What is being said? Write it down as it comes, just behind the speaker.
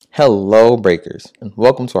Hello, Breakers, and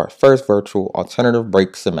welcome to our first virtual alternative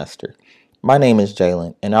break semester. My name is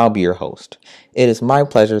Jalen, and I'll be your host. It is my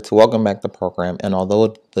pleasure to welcome back the program, and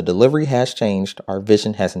although the delivery has changed, our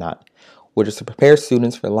vision has not, which is to prepare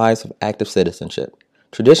students for lives of active citizenship.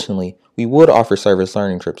 Traditionally, we would offer service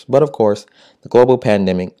learning trips, but of course, the global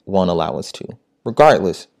pandemic won't allow us to.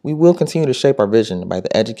 Regardless, we will continue to shape our vision by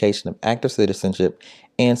the education of active citizenship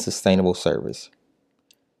and sustainable service.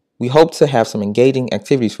 We hope to have some engaging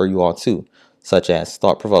activities for you all too, such as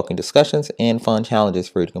thought-provoking discussions and fun challenges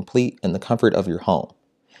for you to complete in the comfort of your home.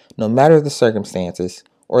 No matter the circumstances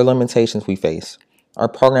or limitations we face, our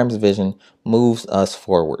program's vision moves us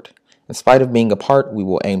forward. In spite of being apart, we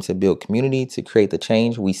will aim to build community to create the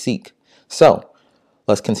change we seek. So,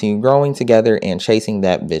 let's continue growing together and chasing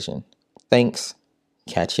that vision. Thanks.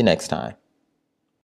 Catch you next time.